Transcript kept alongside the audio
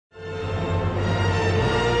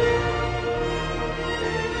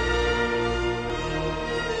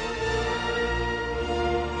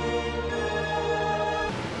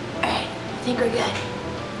think we're good.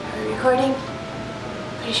 Are we recording?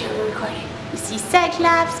 Pretty sure we're recording. You see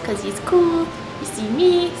Cyclops because he's cool. You see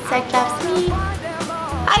me, Cyclops me.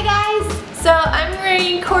 Hi guys! So I'm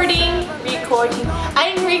recording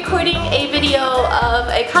a video of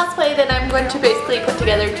a cosplay that I'm going to basically put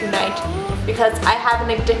together tonight because I have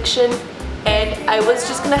an addiction and I was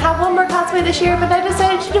just going to have one more cosplay this year, but I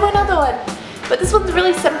decided to do another one. But this one's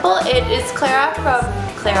really simple. It is Claire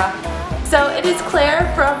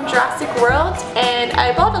from Jurassic World, and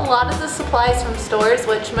I bought a lot of the supplies from stores,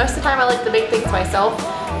 which most of the time I like to make things myself,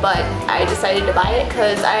 but I decided to buy it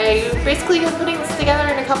because I basically been putting this together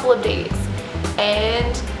in a couple of days.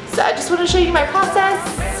 And so I just want to show you my process,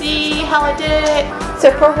 see how I did it.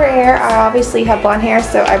 So for her hair, I obviously have blonde hair,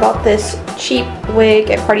 so I bought this cheap wig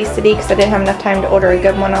at Party City because I didn't have enough time to order a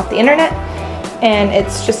good one off the internet. And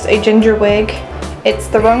it's just a ginger wig. It's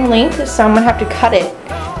the wrong length, so I'm going to have to cut it.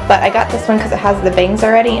 But I got this one because it has the bangs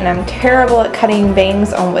already, and I'm terrible at cutting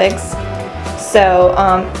bangs on wigs. So,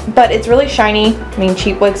 but it's really shiny. I mean,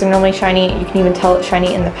 cheap wigs are normally shiny. You can even tell it's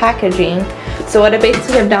shiny in the packaging. So what I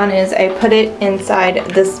basically have done is I put it inside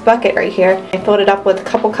this bucket right here. I filled it up with a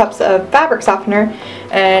couple cups of fabric softener,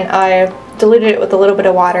 and I diluted it with a little bit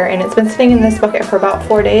of water, and it's been sitting in this bucket for about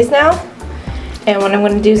 4 days now. And what I'm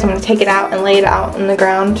going to do is I'm going to take it out and lay it out on the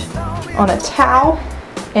ground on a towel,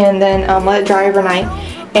 and then let it dry overnight.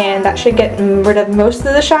 And that should get rid of most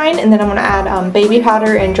of the shine. And then I'm going to add baby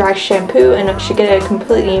powder and dry shampoo, and it should get a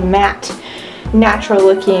completely matte, natural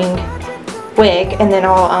looking wig. And then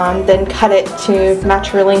I'll then cut it to match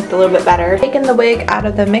her length a little bit better. Taken the wig out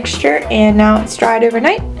of the mixture, and now it's dried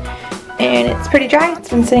overnight, and it's pretty dry. It's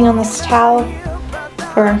been sitting on this towel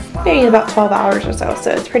for maybe about 12 hours or so, so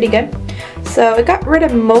it's pretty good. So it got rid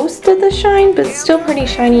of most of the shine, but it's still pretty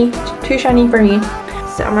shiny, too shiny for me.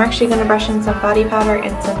 So I'm actually going to brush in some body powder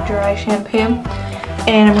and some dry shampoo,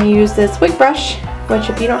 and I'm going to use this wig brush, which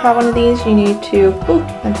if you don't have one of these, you need to, ooh,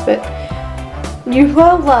 that's a bit, you're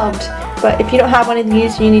well loved, but if you don't have one of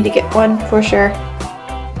these, you need to get one for sure.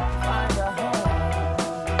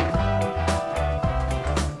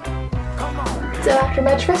 So after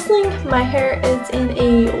much wrestling, my hair is in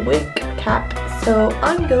a wig cap, so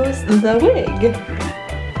on goes the wig.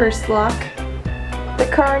 First lock, the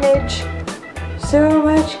carnage. So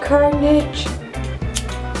much carnage.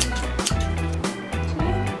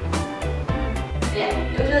 Yeah,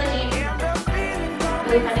 it was really cheap.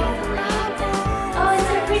 Really funny with the lady. Oh,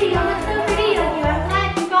 it's so pretty. Oh, it's so pretty on you. I'm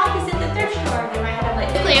glad you bought this at the thrift store. We might have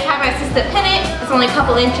like. Basically, I've had my assistant pin it. It's only a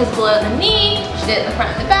couple inches below the knee. She did it in the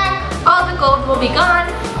front and the back. All the gold will be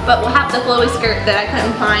gone, but we'll have the flowy skirt that I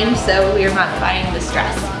couldn't find, so we are not buying this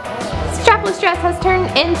dress. Strapless dress has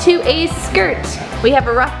turned into a skirt. We have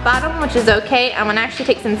a rough bottom, which is okay. I'm gonna actually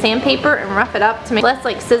take some sandpaper and rough it up to make less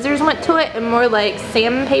like scissors went to it and more like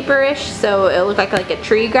sandpaper-ish, so it looked like a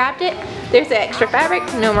tree grabbed it. There's the extra fabric,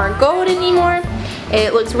 no more gold anymore.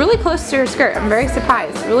 It looks really close to her skirt. I'm very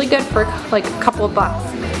surprised. Really good for like a couple of bucks.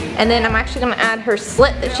 And then I'm actually gonna add her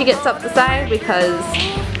slit that she gets up the side, because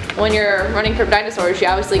when you're running from dinosaurs, you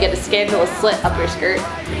obviously get a scandalous slit up your skirt.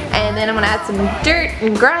 And then I'm gonna add some dirt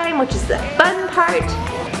and grime, which is the fun part.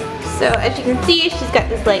 So as you can see, she's got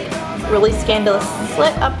this like really scandalous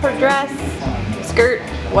slit up her dress, skirt,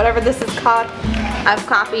 whatever this is called. I've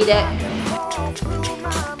copied it.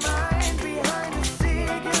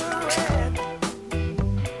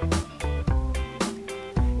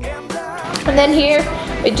 And then here,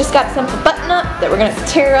 we just got a simple button up that we're gonna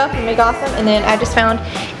tear up and make awesome. And then I just found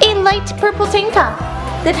a light purple tank top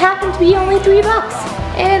that happened to be only $3.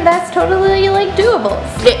 And that's totally like doable.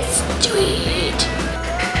 Let's do it.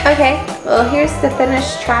 Okay, well here's the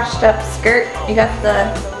finished trashed up skirt. You got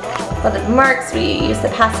the marks. We used the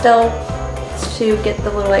pastel to get the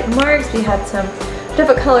little like marks. We had some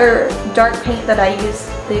different color dark paint that I used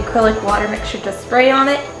the acrylic water mixture to spray on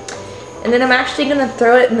it. And then I'm actually gonna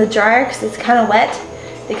throw it in the dryer because it's kind of wet.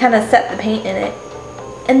 They kind of set the paint in it.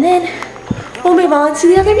 And then we'll move on to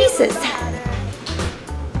the other pieces.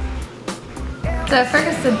 So I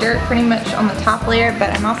focused the dirt pretty much on the top layer, but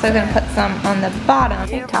I'm also going to put some on the bottom.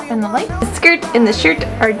 Okay, top and the light. The skirt and the shirt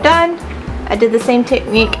are done. I did the same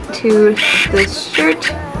technique to the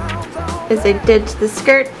shirt as I did to the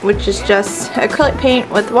skirt, which is just acrylic paint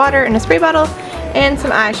with water in a spray bottle and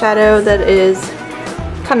some eyeshadow that is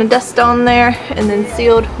kind of dust on there and then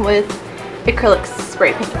sealed with acrylic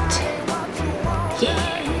spray paint.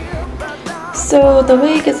 Yeah. So the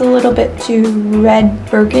wig is a little bit too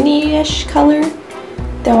red burgundy-ish color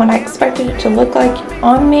than what I expected it to look like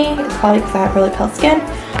on me. It's probably because I have really pale skin.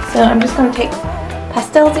 So I'm just going to take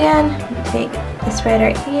pastels again. Take this red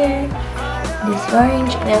right here. this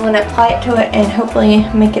orange, and I'm going to apply it to it and hopefully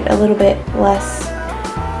make it a little bit less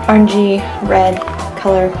orangey red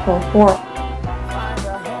color.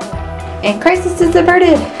 And crisis is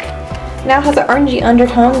averted! Now it has an orangey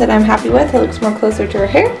undertone that I'm happy with. It looks more closer to her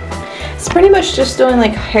hair. It's pretty much just doing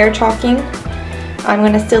like hair chalking. I'm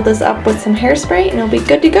going to seal this up with some hairspray and it'll be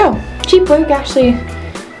good to go. Cheap wig, actually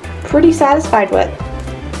pretty satisfied with.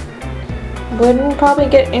 Wouldn't probably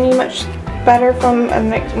get any much better from a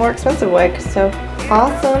more expensive wig, so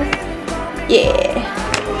awesome. Yeah.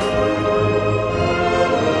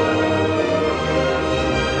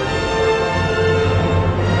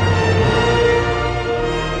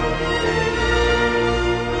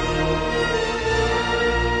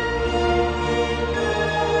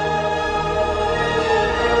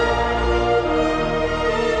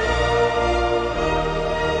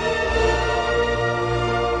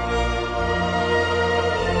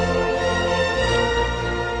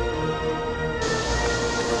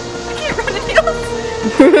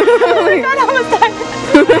 Oh my god, I almost died.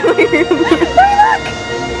 Look!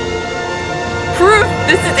 Proof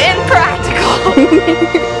this is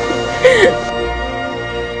impractical.